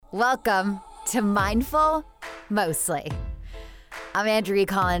Welcome to Mindful Mostly. I'm Andrea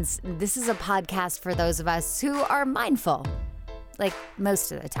Collins. This is a podcast for those of us who are mindful, like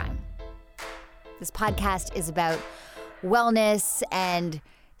most of the time. This podcast is about wellness and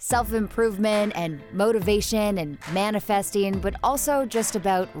self-improvement and motivation and manifesting, but also just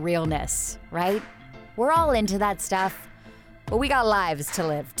about realness, right? We're all into that stuff, but we got lives to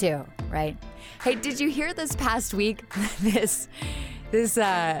live too, right? Hey, did you hear this past week,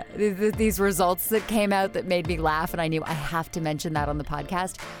 these results that came out that made me laugh, and I knew I have to mention that on the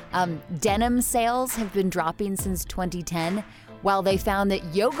podcast? Denim sales have been dropping since 2010, while they found that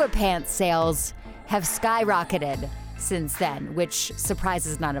yoga pants sales have skyrocketed since then, which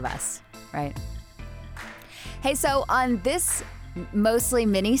surprises none of us, right? Hey, so on this mostly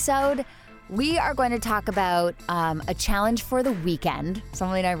mini-sode, we are going to talk about a challenge for the weekend,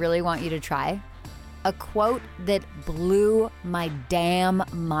 something I really want you to try. A quote that blew my damn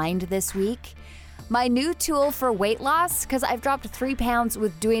mind this week. My new tool for weight loss, because I've dropped 3 pounds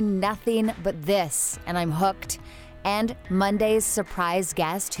with doing nothing but this, and I'm hooked. And Monday's surprise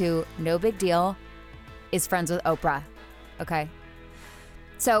guest, who, no big deal, is friends with Oprah. Okay?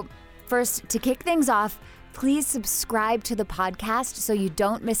 So, first, to kick things off, please subscribe to the podcast so you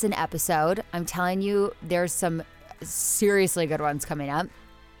don't miss an episode. I'm telling you, there's some seriously good ones coming up.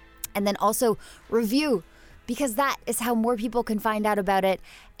 And then also review, because that is how more people can find out about it.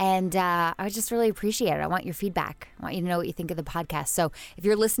 And I just really appreciate it. I want your feedback. I want you to know what you think of the podcast. So if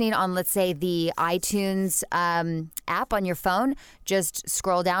you're listening on, let's say, the iTunes app on your phone, just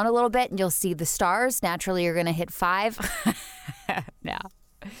scroll down a little bit and you'll see the stars. Naturally, you're going to hit 5. No.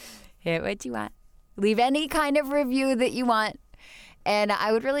 Hit what you want. Leave any kind of review that you want. And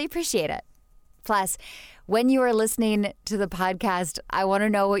I would really appreciate it. Plus, when you are listening to the podcast, I want to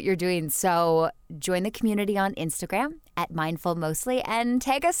know what you're doing. So join the community on Instagram at Mindful Mostly and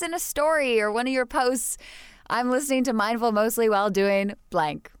tag us in a story or one of your posts. I'm listening to Mindful Mostly while doing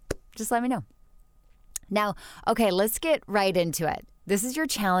blank. Just let me know. Now, okay, let's get right into it. This is your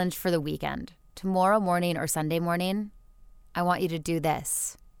challenge for the weekend. Tomorrow morning or Sunday morning, I want you to do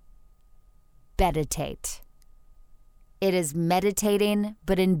this. Meditate. It is meditating,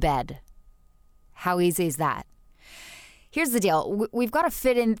 but in bed. How easy is that? Here's the deal. We've got to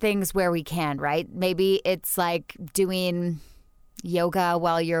fit in things where we can, right? Maybe it's like doing yoga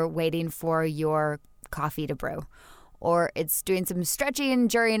while you're waiting for your coffee to brew. Or it's doing some stretching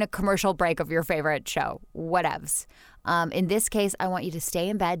during a commercial break of your favorite show. Whatevs. In this case, I want you to stay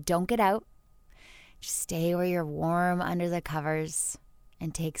in bed. Don't get out. Just stay where you're warm under the covers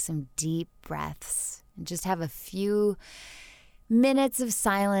and take some deep breaths. And just have a few minutes of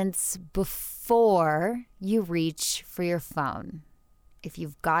silence before you reach for your phone. If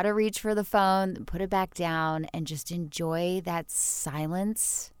you've got to reach for the phone, then put it back down and just enjoy that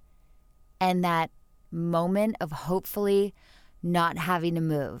silence and that moment of hopefully not having to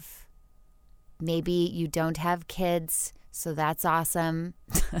move. Maybe you don't have kids, so that's awesome.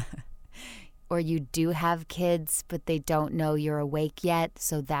 Or you do have kids, but they don't know you're awake yet,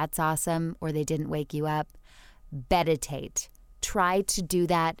 so that's awesome. Or they didn't wake you up. Meditate. Try to do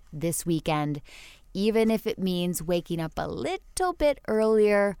that this weekend, even if it means waking up a little bit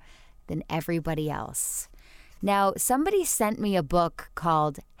earlier than everybody else. Now, somebody sent me a book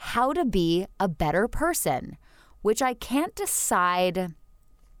called How to Be a Better Person, which I can't decide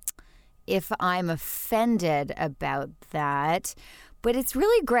if I'm offended about that, but it's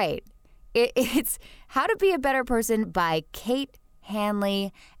really great. It's How to Be a Better Person by Kate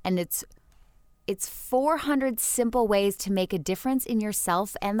Hanley, and it's 400 simple ways to make a difference in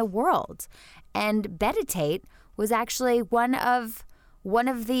yourself and the world. And meditate was actually one of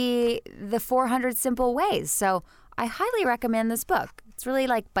the 400 simple ways. So I highly recommend this book. It's really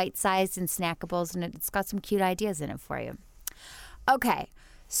like bite-sized and snackables, and it's got some cute ideas in it for you. Okay,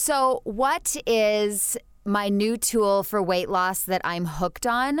 so what is my new tool for weight loss that I'm hooked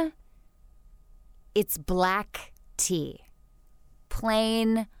on? It's black tea.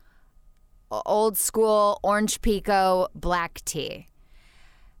 Plain, old school orange pekoe black tea.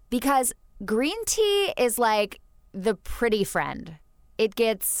 Because green tea is like the pretty friend. It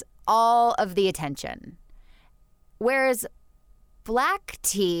gets all of the attention. Whereas black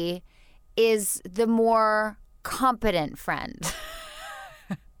tea is the more competent friend.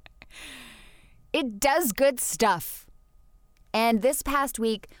 It does good stuff. And this past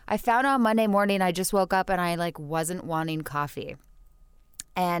week, I found on Monday morning, I just woke up and I wasn't wanting coffee.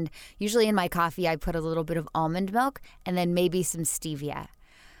 And usually in my coffee, I put a little bit of almond milk and then maybe some stevia.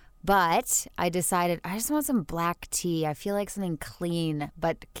 But I decided I just want some black tea. I feel like something clean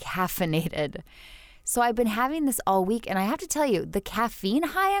but caffeinated. So I've been having this all week, and I have to tell you, the caffeine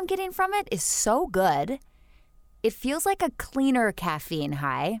high I'm getting from it is so good. It feels like a cleaner caffeine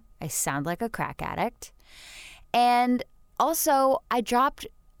high. I sound like a crack addict. And also, I dropped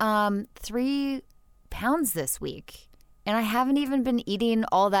 3 pounds this week, and I haven't even been eating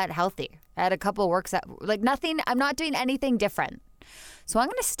all that healthy. I had a couple works out, like nothing, I'm not doing anything different. So I'm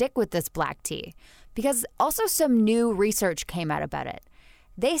going to stick with this black tea because also some new research came out about it.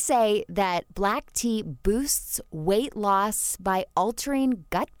 They say that black tea boosts weight loss by altering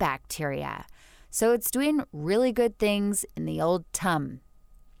gut bacteria. So it's doing really good things in the old tum.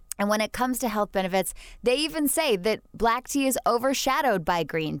 And when it comes to health benefits, they even say that black tea is overshadowed by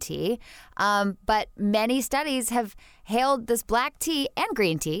green tea. But many studies have hailed this black tea and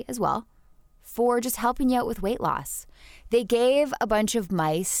green tea as well for just helping you out with weight loss. They gave a bunch of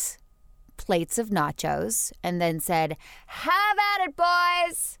mice plates of nachos and then said, "Have at it,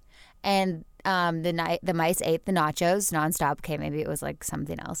 boys." And the mice ate the nachos nonstop. Okay, maybe it was like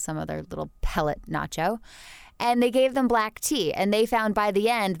something else, some other little pellet nacho. And they gave them black tea. And they found by the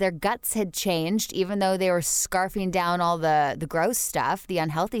end their guts had changed, even though they were scarfing down all the gross stuff, the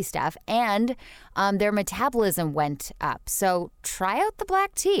unhealthy stuff, and their metabolism went up. So try out the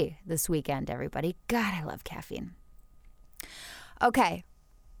black tea this weekend, everybody. God, I love caffeine. Okay,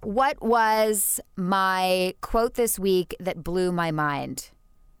 what was my quote this week that blew my mind?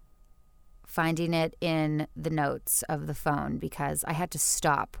 Finding it in the notes of the phone because I had to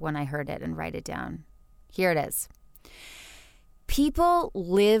stop when I heard it and write it down. Here it is. People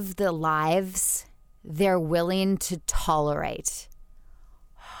live the lives they're willing to tolerate.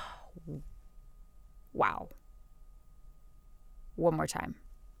 Wow. One more time.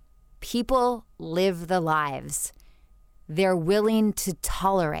 People live the lives they're willing to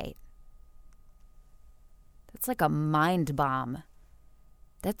tolerate. That's like a mind bomb.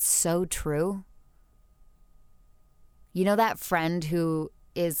 That's so true. You know that friend who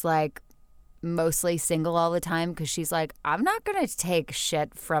is like mostly single all the time because she's like, I'm not going to take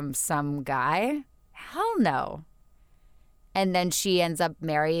shit from some guy. Hell no. And then she ends up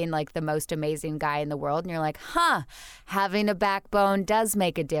marrying like the most amazing guy in the world. And you're like, having a backbone does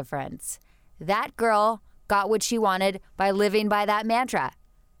make a difference. That girl got what she wanted by living by that mantra.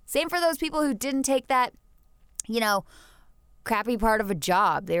 Same for those people who didn't take that, crappy part of a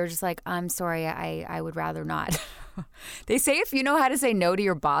job. They were just like, I'm sorry, I would rather not. They say if you know how to say no to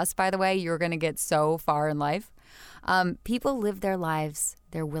your boss, by the way, you're going to get so far in life. People live their lives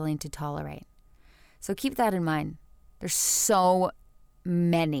they're willing to tolerate. So keep that in mind. There's so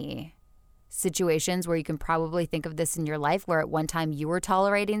many situations where you can probably think of this in your life where at one time you were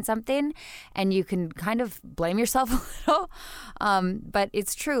tolerating something and you can kind of blame yourself a little. But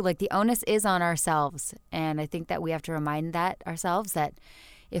it's true. Like the onus is on ourselves. And I think that we have to remind ourselves that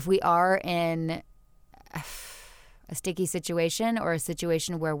if we are in a sticky situation or a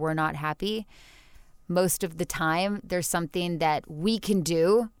situation where we're not happy, most of the time there's something that we can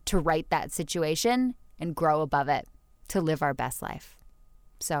do to right that situation and grow above it to live our best life.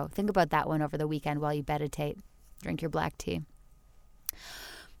 So think about that one over the weekend while you meditate. Drink your black tea.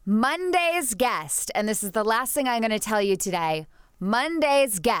 Monday's guest, and this is the last thing I'm going to tell you today.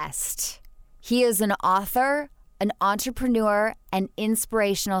 Monday's guest, he is an author, an entrepreneur, and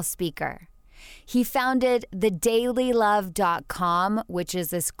inspirational speaker. He founded thedailylove.com, which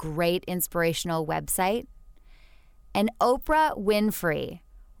is this great inspirational website. And Oprah Winfrey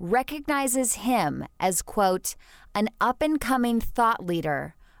recognizes him as, quote, an up-and-coming thought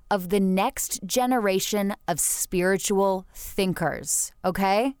leader of the next generation of spiritual thinkers,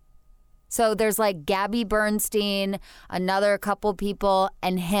 okay? So there's like Gabby Bernstein, another couple people,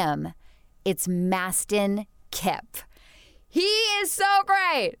 and him. It's Mastin Kipp. He is so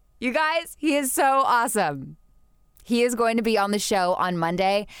great. You guys, he is so awesome. He is going to be on the show on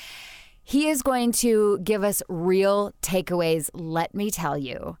Monday. He is going to give us real takeaways, let me tell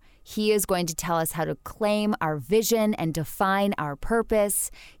you. He is going to tell us how to claim our vision and define our purpose.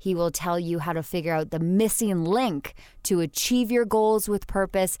 He will tell you how to figure out the missing link to achieve your goals with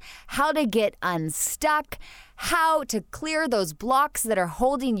purpose, how to get unstuck, how to clear those blocks that are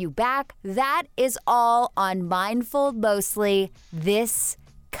holding you back. That is all on Mindful Mostly this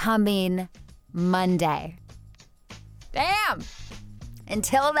coming Monday. Damn!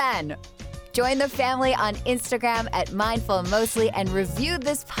 Until then, join the family on Instagram at Mindful Mostly and review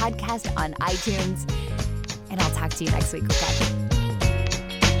this podcast on iTunes. And I'll talk to you next week, okay?